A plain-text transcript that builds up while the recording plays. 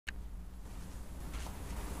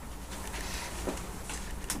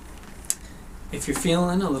If you're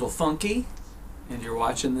feeling a little funky and you're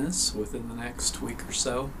watching this within the next week or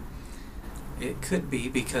so, it could be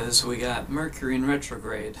because we got Mercury in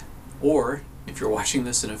retrograde. Or, if you're watching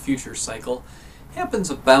this in a future cycle, happens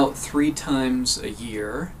about 3 times a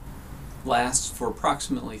year, lasts for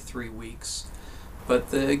approximately 3 weeks, but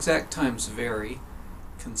the exact times vary.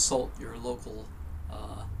 Consult your local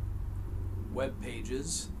web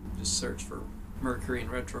pages, just search for Mercury in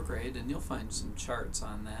retrograde and you'll find some charts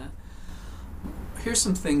on that. Here's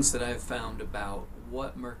some things that I've found about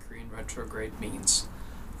what Mercury in retrograde means.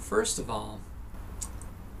 First of all,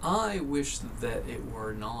 I wish that it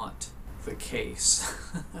were not the case.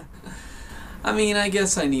 I mean, I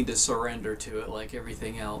guess I need to surrender to it like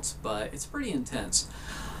everything else, but it's pretty intense.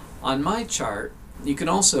 On my chart, you can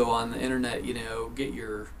also on the internet, get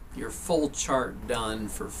your full chart done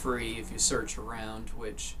for free if you search around,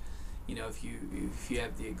 which, if you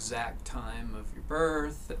have the exact time of your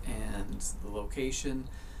birth and the location,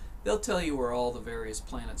 they'll tell you where all the various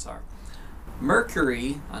planets are.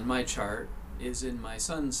 Mercury on my chart is in my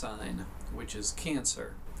sun sign, which is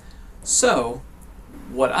Cancer. So,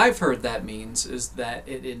 what I've heard that means is that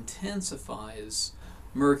it intensifies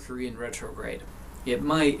Mercury in retrograde. It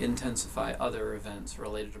might intensify other events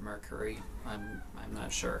related to Mercury. I'm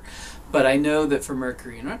not sure, but I know that for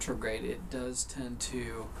Mercury in retrograde, it does tend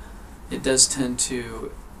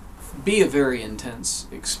to be a very intense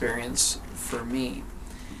experience for me.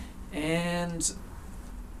 And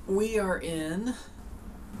we are in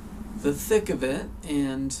the thick of it,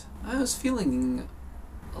 and I was feeling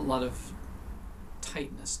a lot of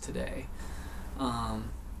tightness today.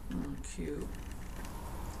 Cute.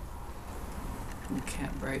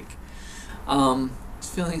 Cat break.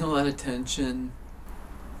 Feeling a lot of tension.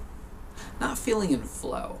 Not feeling in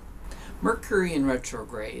flow. Mercury in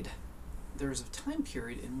retrograde. There's a time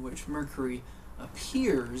period in which Mercury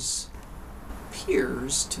appears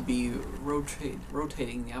to be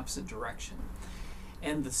rotating the opposite direction.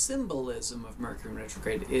 And the symbolism of Mercury in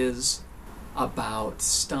retrograde is about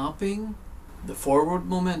stopping the forward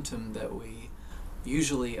momentum that we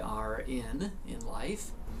usually are in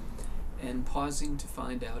life and pausing to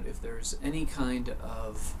find out if there's any kind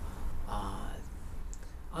of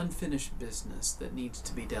unfinished business that needs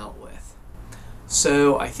to be dealt with.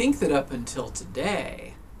 So I think that up until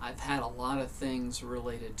today, I've had a lot of things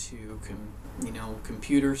related to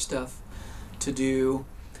computer stuff to do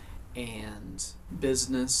and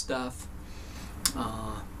business stuff,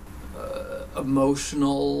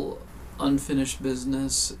 emotional unfinished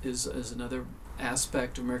business is another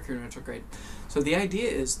aspect of Mercury in retrograde. So the idea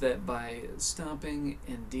is that by stopping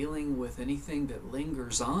and dealing with anything that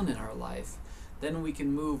lingers on in our life, then we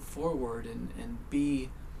can move forward and be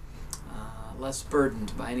less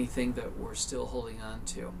burdened by anything that we're still holding on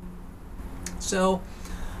to. So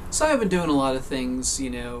I've been doing a lot of things,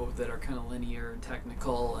 that are kind of linear and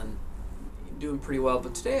technical and doing pretty well,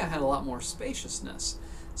 but today I had a lot more spaciousness.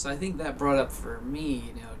 So I think that brought up for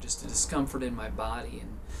me, just a discomfort in my body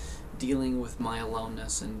and dealing with my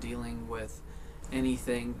aloneness and dealing with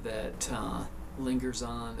anything that lingers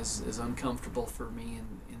on is uncomfortable for me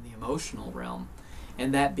in the emotional realm,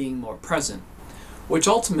 and that being more present, which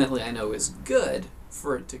ultimately I know is good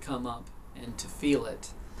for it to come up and to feel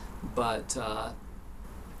it, but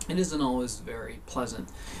it isn't always very pleasant.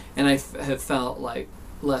 And I have felt like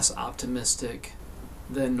less optimistic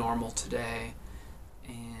than normal today,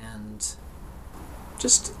 and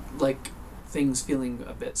just like things feeling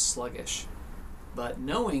a bit sluggish. But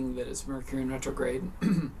knowing that it's Mercury in retrograde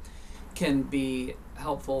can be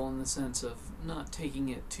helpful in the sense of not taking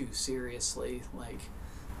it too seriously, like,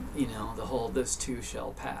 the whole "this too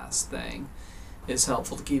shall pass" thing is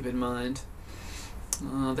helpful to keep in mind.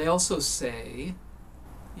 They also say,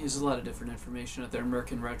 use a lot of different information out there in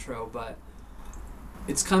Merc in retro, but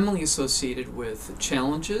it's commonly associated with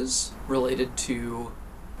challenges related to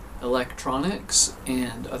electronics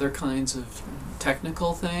and other kinds of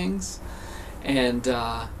technical things, and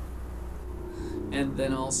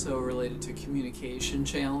then also related to communication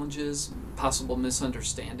challenges, possible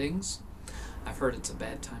misunderstandings. I've heard it's a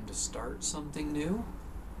bad time to start something new,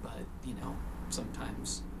 but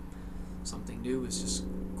sometimes something new is just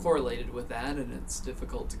correlated with that, and it's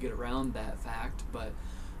difficult to get around that fact. But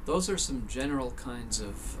those are some general kinds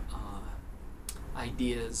of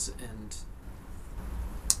ideas and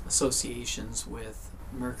associations with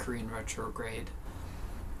Mercury in retrograde.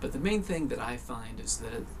 But the main thing that I find is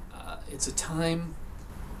that it's a time,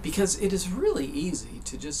 because it is really easy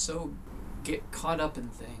to just so get caught up in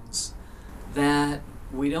things that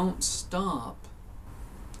we don't stop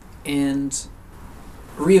and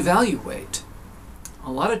reevaluate.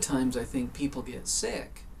 A lot of times I think people get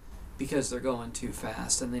sick because they're going too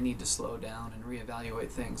fast and they need to slow down and reevaluate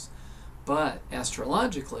things. But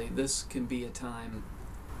astrologically, this can be a time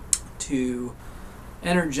to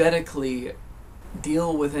energetically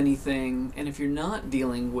deal with anything, and if you're not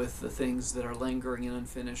dealing with the things that are lingering and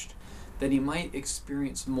unfinished, then you might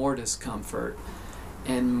experience more discomfort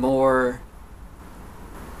and more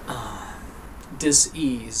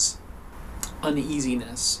dis-ease,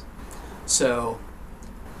 uneasiness. So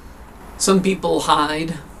some people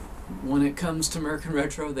hide when it comes to Mercury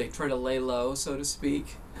retro. They try to lay low, so to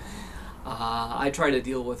speak. I try to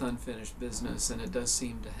deal with unfinished business, and it does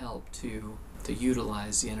seem to help to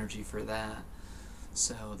utilize the energy for that.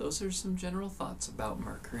 So those are some general thoughts about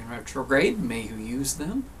Mercury in retrograde. May you use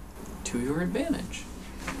them to your advantage.